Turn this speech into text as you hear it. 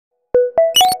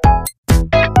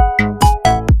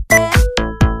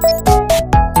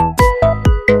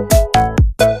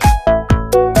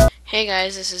Hey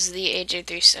guys, this is the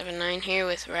AJ379 here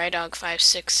with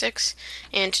Rydog566,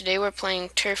 and today we're playing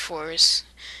Turf Wars.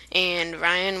 And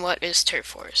Ryan, what is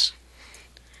Turf Wars?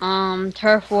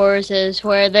 Turf Wars is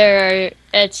where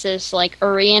it's this like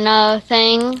arena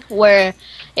thing where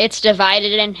it's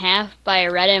divided in half by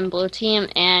a red and blue team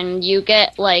and you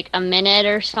get like a minute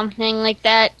or something like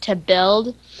that to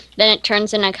build. Then it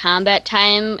turns into combat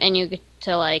time and you get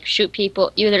to like shoot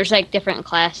people. There's like different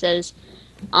classes.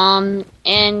 And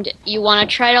you want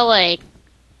to try to like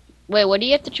wait, what do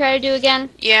you have to try to do again?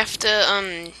 You have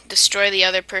to destroy the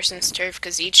other person's turf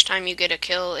because each time you get a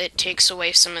kill, it takes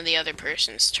away some of the other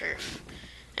person's turf.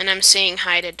 And I'm saying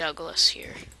hi to Douglas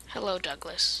here. Hello,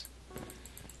 Douglas.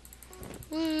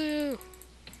 Woo!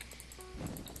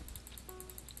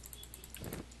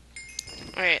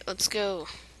 Alright, let's go.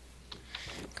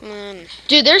 Come on.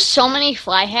 Dude, there's so many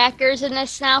fly hackers in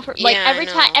this now. For like Yeah, I every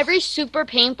time, know. every super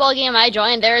paintball game I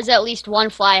join, there is at least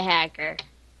one fly hacker.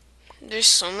 There's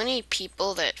so many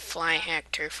people that fly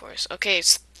hack Turf Wars. Okay,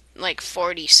 it's like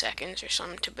 40 seconds or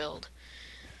something to build.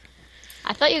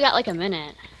 I thought you got like a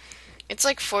minute. It's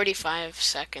like 45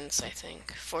 seconds, I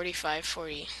think. 45,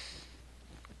 40.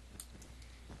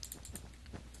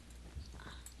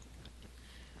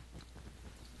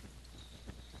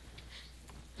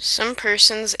 Some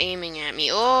person's aiming at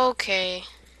me. Okay.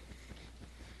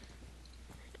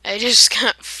 I just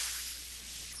got.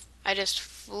 I just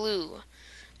flew.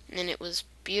 And it was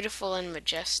beautiful and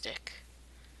majestic.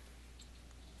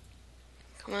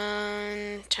 Come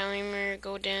on, timer,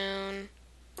 go down.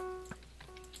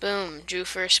 Boom, drew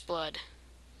first blood.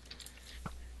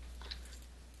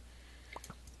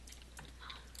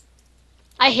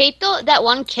 I hate that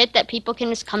one kit that people can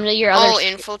just come to your other. Oh,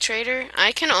 infiltrator?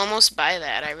 I can almost buy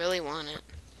that. I really want it.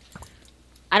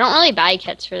 I don't really buy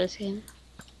kits for this game.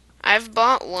 I've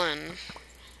bought one.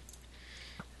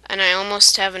 And I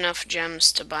almost have enough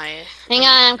gems to buy it. Hang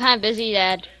on, I'm kind of busy,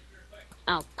 Dad.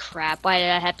 Oh crap! Why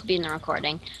did I have to be in the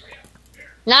recording?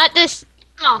 Not this.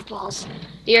 Oh balls.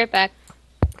 Be right back.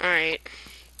 Alright.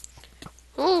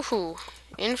 Ooh,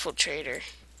 infiltrator.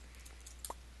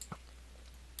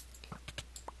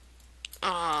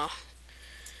 Aw.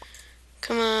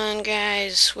 Come on,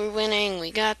 guys. We're winning. We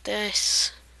got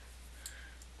this.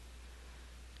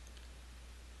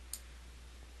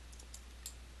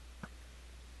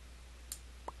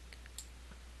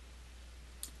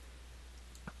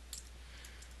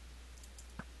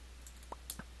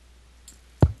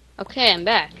 Okay, I'm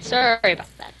back. Sorry about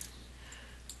that.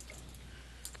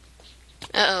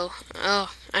 Uh-oh.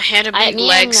 Oh, I had a I big me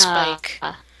leg and spike.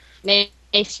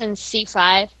 Mason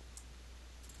C5.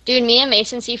 Dude, me and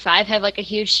Mason C5 have like a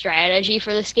huge strategy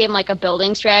for this game, like a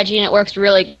building strategy, and it works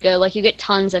really good. Like you get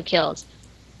tons of kills.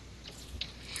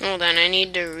 Hold on, I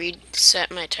need to reset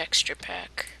my texture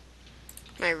pack.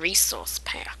 My resource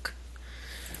pack.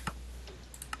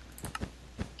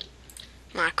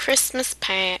 My Christmas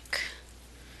pack.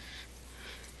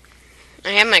 I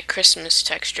have my Christmas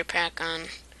texture pack on.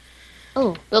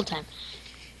 Oh, build time.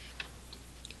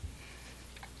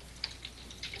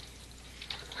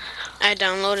 I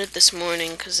downloaded this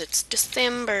morning because it's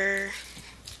December.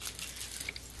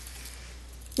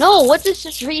 No, what is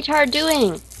this retard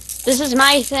doing? This is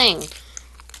my thing.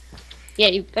 Yeah,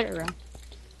 you better run.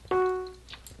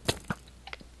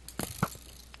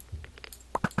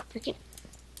 Freaking.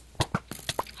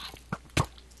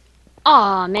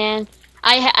 Aw, man.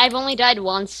 I've only died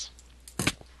once.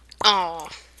 Oh,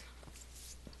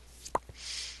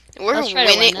 we're Let's try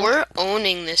to win winning. this. We're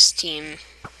owning this team.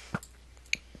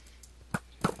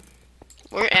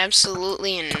 We're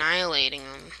absolutely annihilating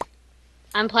them.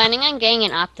 I'm planning on getting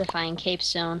an Optifine cape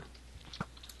soon.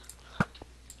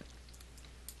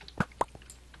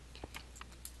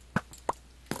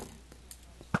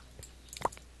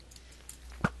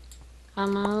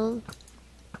 Come on.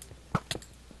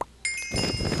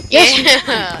 Yes.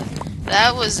 Yeah,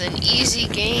 that was an easy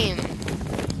game.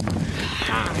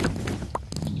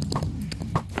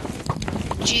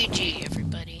 GG,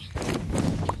 everybody.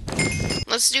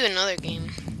 Let's do another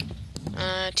game.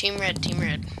 Team Red, Team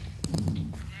Red.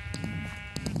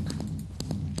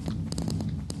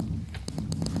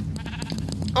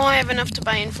 Oh, I have enough to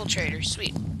buy Infiltrator.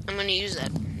 Sweet. I'm gonna use that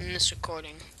in this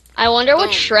recording. I wonder what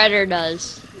Boom. Shredder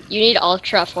does. You need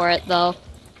Ultra for it, though.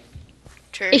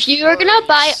 Turf If you were gonna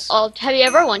buy Wars. have you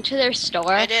ever went to their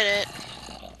store? I did it.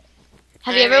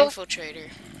 Have I you have ever, Infiltrator.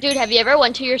 dude? Have you ever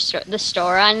went to the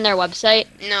store on their website?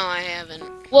 No, I haven't.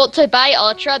 Well, to buy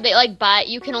Ultra, they like buy.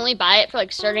 You can only buy it for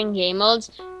like certain game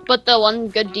modes. But the one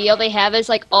good deal they have is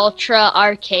like Ultra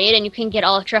Arcade, and you can get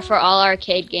Ultra for all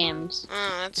arcade games.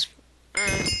 Oh, that's.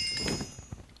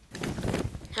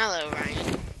 Hello,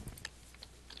 Ryan.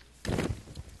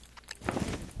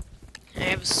 I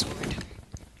have a sword.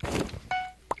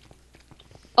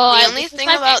 Oh, The only this is thing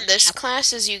my about favorite this map.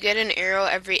 class is you get an arrow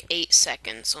every 8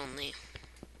 seconds only.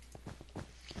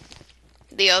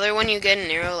 The other one you get an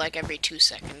arrow like every 2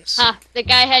 seconds. Huh, the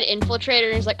guy had infiltrator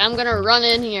and he's like, I'm gonna run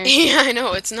in here. Yeah, I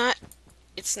know, it's not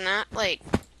like,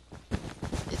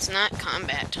 it's not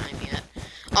combat time yet.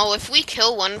 Oh, if we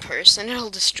kill one person, it'll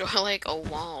destroy like a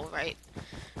wall right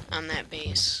on that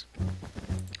base.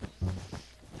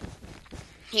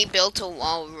 He built a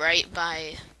wall right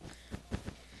by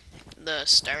the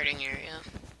starting area.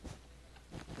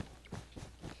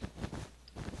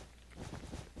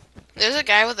 There's a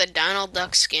guy with a Donald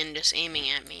Duck skin just aiming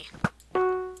at me.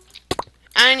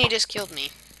 And he just killed me.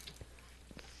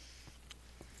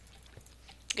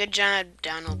 Good job,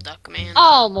 Donald Duck man.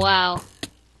 Oh, wow.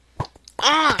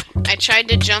 Ah! I tried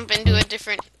to jump into a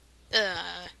different...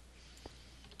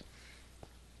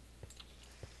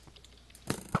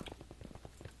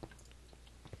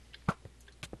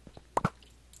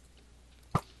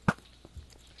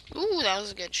 Ooh, that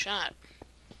was a good shot.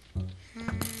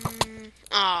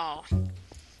 Oh.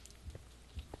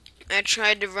 I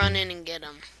tried to run in and get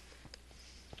him.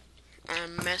 I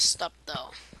messed up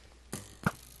though.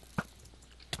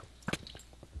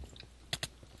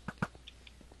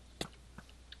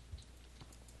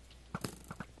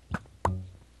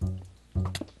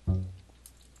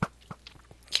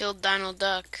 Killed Donald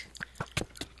Duck.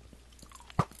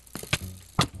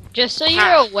 Just so you're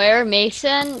Ha. aware,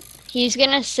 Mason, he's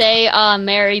gonna say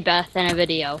Mary Beth in a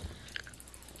video.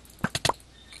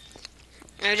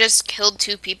 I just killed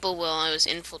 2 people while I was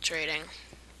infiltrating.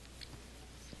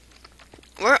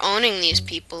 We're owning these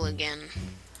people again.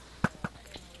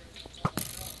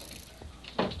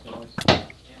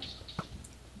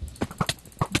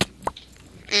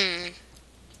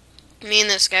 Me and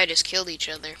this guy just killed each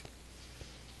other.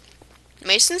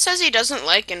 Mason says he doesn't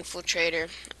like Infiltrator.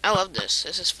 I love this.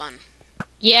 This is fun.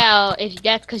 Yeah, if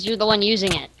that's because you're the one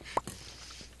using it.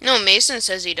 No, Mason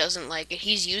says he doesn't like it.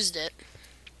 He's used it.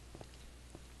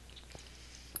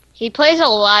 He plays a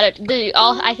lot of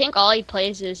I think all he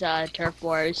plays is Turf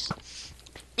Wars.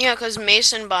 Yeah, because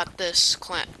Mason bought this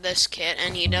kit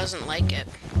and he doesn't like it.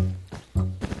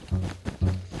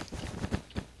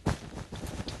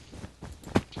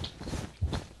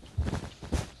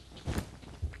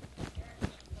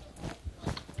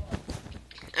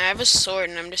 I have a sword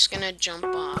and I'm just gonna jump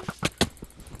off.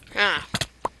 Ah.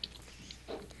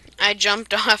 I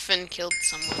jumped off and killed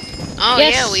someone. Oh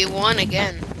Yes. yeah, we won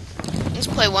again. Let's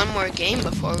play one more game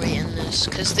before we end this,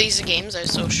 because these games are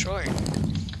so short.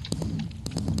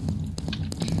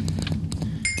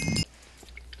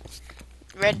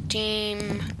 Red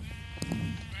team.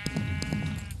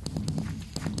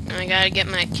 I gotta get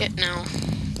my kit now.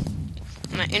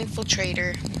 My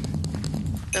infiltrator.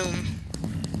 Boom.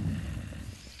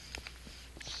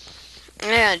 I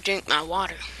gotta drink my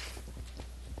water.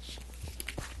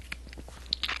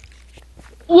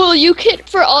 Well, you can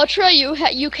for Ultra,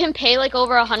 you can pay like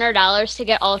over $100 to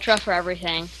get Ultra for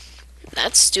everything.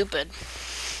 That's stupid.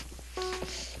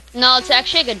 No, it's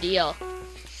actually a good deal.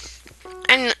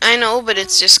 I know, but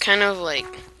it's just kind of like,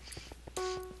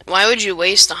 why would you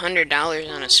waste $100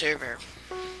 on a server?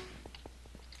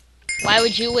 Why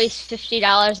would you waste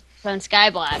 $50 on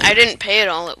Skyblock? I didn't pay it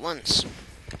all at once.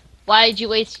 Why did you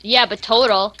waste? Yeah, but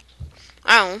total.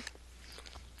 Oh.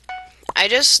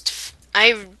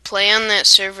 I play on that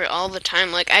server all the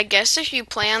time. Like, I guess if you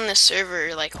play on this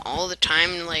server, like, all the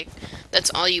time, like,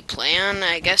 that's all you play on,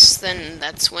 I guess then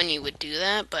that's when you would do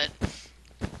that, but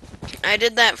I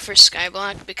did that for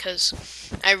Skyblock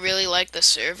because I really liked the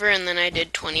server, and then I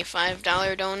did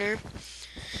 $25 donor,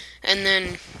 and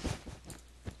then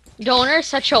Donor is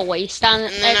such a waste on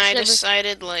and then that I server.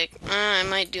 decided, like, I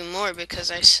might do more because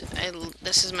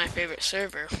this is my favorite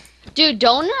server. Dude,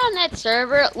 donor on that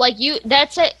server, like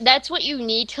that's it. That's what you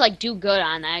need to like do good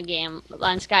on that game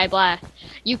on Skyblock.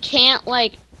 You can't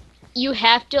like, you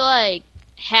have to like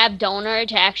have donor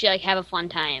to actually like have a fun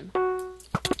time.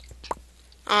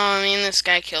 Oh, me and this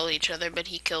guy killed each other, but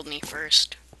he killed me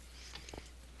first.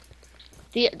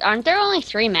 Aren't there only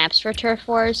 3 maps for Turf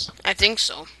Wars? I think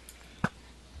so.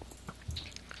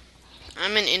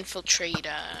 I'm an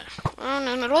infiltrator. Oh,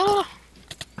 no, no, no.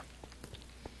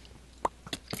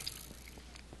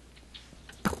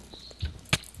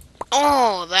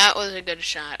 Oh, that was a good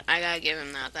shot. I gotta give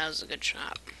him that. That was a good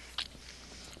shot.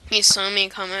 He saw me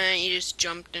coming and he just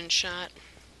jumped and shot.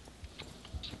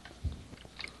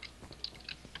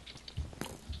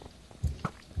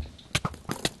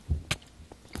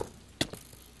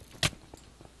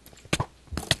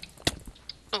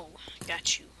 Oh,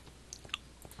 got you.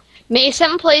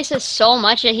 Mason plays this so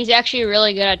much that he's actually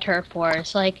really good at turf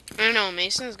wars. Like I know,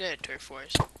 Mason's good at turf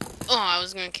wars. Oh, I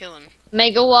was gonna kill him.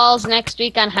 Mega Walls next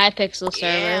week on Hypixel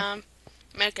server. Yeah, I'm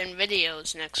making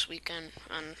videos next weekend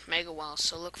on Mega Wall,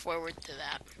 so look forward to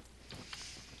that.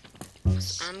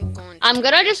 I'm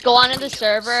gonna just go onto the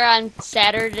server on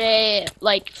Saturday,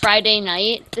 like Friday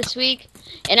night this week,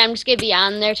 and I'm just gonna be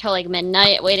on there till like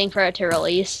midnight, waiting for it to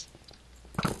release.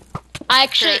 I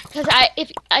actually, because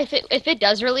if it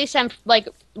does release, I'm like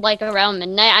around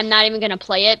midnight. I'm not even gonna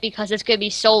play it because it's gonna be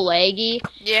so laggy.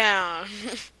 Yeah.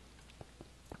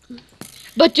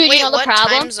 But dude, Wait, you know the what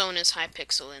problem? time zone is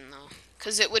Hypixel in though?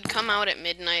 Because it would come out at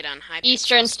midnight on Hypixel.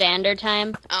 Eastern Standard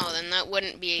Time. Oh, then that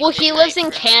wouldn't be. Well, he lives in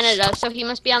midnight for us. Canada, so he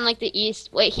must be on like the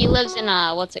east. Wait, he lives in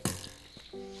what's it?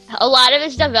 A lot of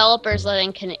his developers live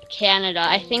in Canada.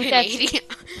 I think that's.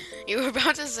 Canada. You were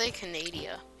about to say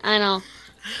Canada. I know.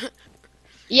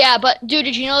 Yeah, but dude,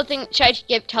 did you know the thing? Should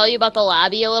I tell you about the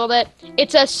lobby a little bit?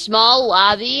 It's a small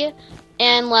lobby,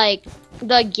 and like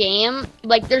the game,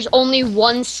 like there's only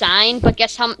one sign, but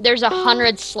guess how? There's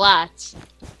 100 slots.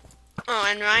 Oh,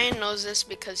 and Ryan knows this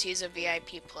because he's a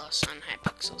VIP plus on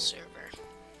Hypixel server.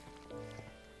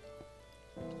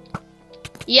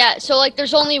 Yeah, so like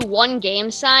there's only one game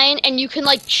sign, and you can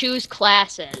like choose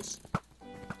classes.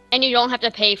 And you don't have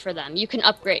to pay for them. You can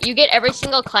upgrade. You get every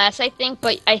single class, I think,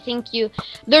 but I think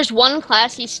there's one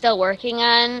class he's still working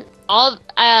on.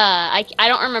 I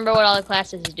don't remember what all the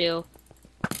classes do.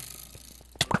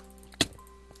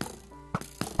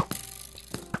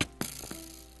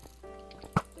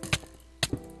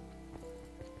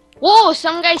 Whoa,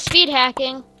 some guy speed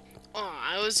hacking. Oh,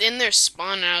 I was in their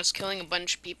spawn and I was killing a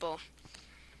bunch of people.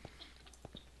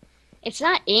 It's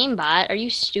not aimbot. Are you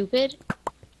stupid?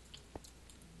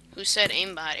 Who said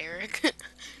aimbot, Eric?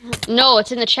 No,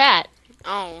 it's in the chat.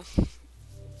 Oh.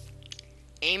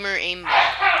 Aimbot.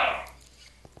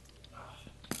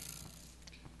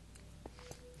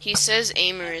 He says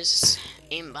aimer is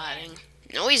aimbotting.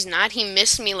 No, he's not. He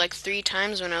missed me like 3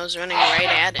 times when I was running right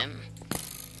at him.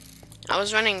 I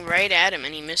was running right at him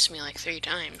and he missed me like 3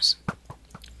 times.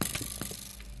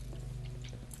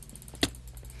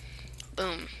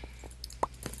 Boom.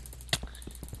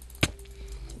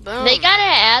 Boom. They gotta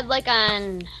add like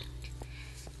on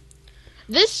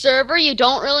this server, you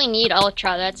don't really need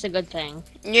Ultra. That's a good thing.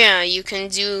 Yeah, you can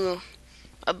do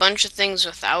a bunch of things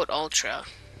without Ultra.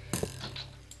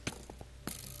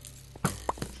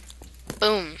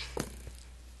 Boom.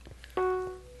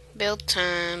 Build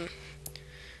time.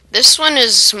 This one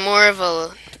is more of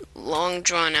a long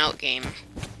drawn out game.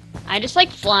 I just like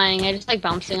flying. I just like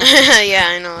bouncing. Yeah,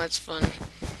 I know, it's fun.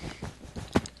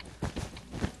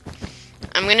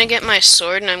 I'm gonna get my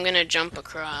sword and I'm gonna jump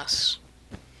across.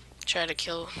 Try to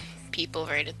kill people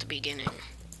right at the beginning.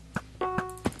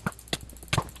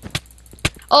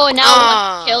 Oh, now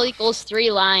Ah. 1 kill equals 3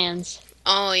 lions.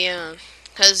 Oh yeah,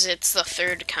 because it's the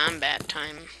 3rd combat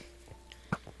time.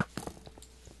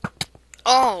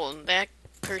 Oh, that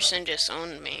person just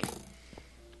owned me.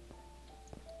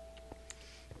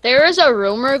 There is a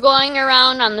rumor going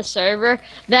around on the server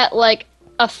that like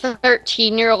a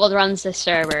 13-year-old runs the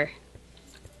server.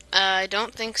 I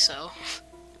don't think so.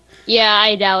 Yeah,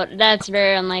 I doubt. That's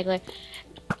very unlikely.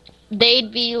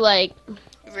 They'd be like,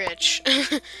 Rich.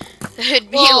 It'd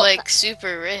be Well- like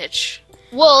super rich.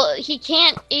 well, he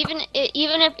can't even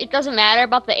if it doesn't matter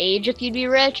about the age if you'd be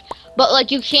rich, but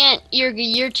like you can't.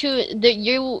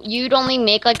 You'd only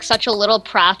make like such a little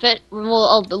profit, a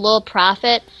little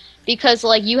profit, because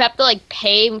like you have to like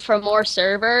pay for more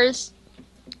servers.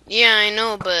 Yeah, I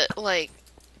know, but like,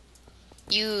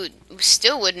 you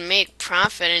still would make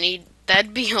profit, and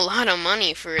that'd be a lot of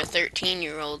money for a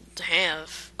 13-year-old to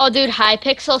have. Oh, dude,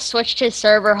 Hypixel switched his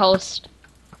server host.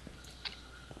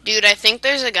 Dude, I think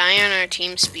there's a guy on our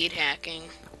team speed hacking.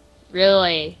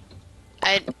 Really?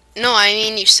 No, I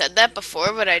mean, you said that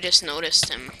before, but I just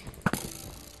noticed him.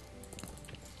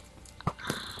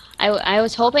 I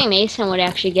was hoping Mason would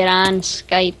actually get on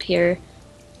Skype here.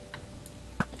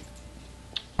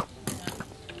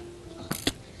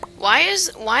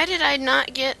 Why did I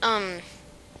not get, oh,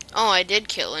 I did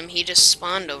kill him. He just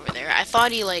spawned over there. I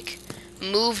thought he, like,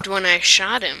 moved when I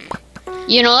shot him.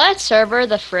 You know that server,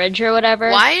 the fridge or whatever?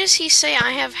 Why does he say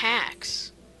I have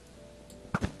hacks?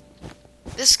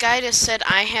 This guy just said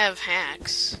I have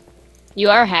hacks.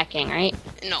 You are hacking, right?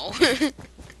 No.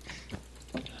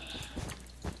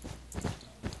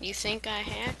 You think I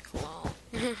hack? Lol.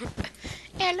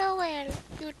 LOL.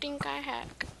 You think I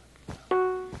hack?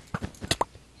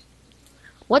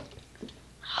 What?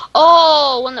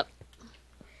 Oh, when the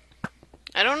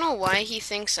I don't know why he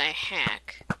thinks I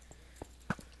hack.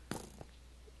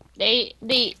 they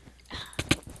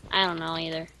I don't know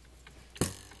either.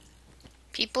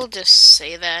 People just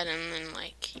say that and then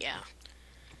like, yeah.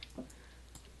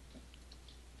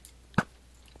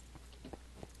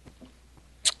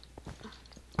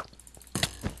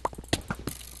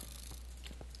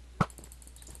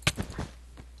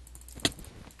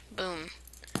 Boom.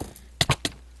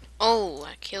 Oh,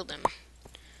 I killed him.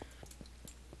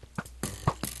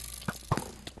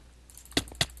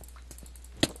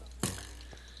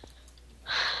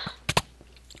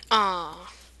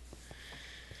 Aw.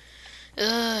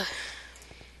 Ugh.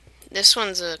 This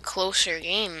one's a closer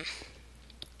game.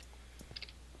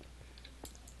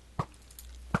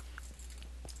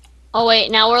 Oh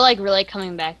wait, now we're like really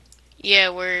coming back. Yeah,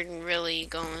 we're really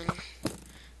going.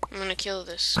 I'm gonna kill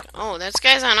this. Oh, that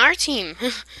guy's on our team.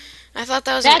 I thought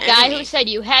that was an That guy who enemy. said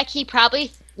you hack, he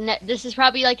probably this is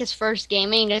probably like his first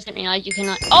gaming. He doesn't realize you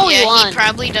can. Oh, he Yeah, he won.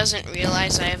 probably doesn't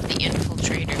realize I have the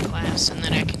infiltrator class and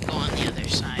that I can go on the other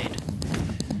side.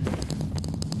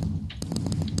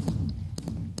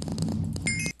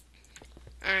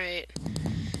 Alright.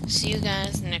 See you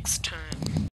guys next time.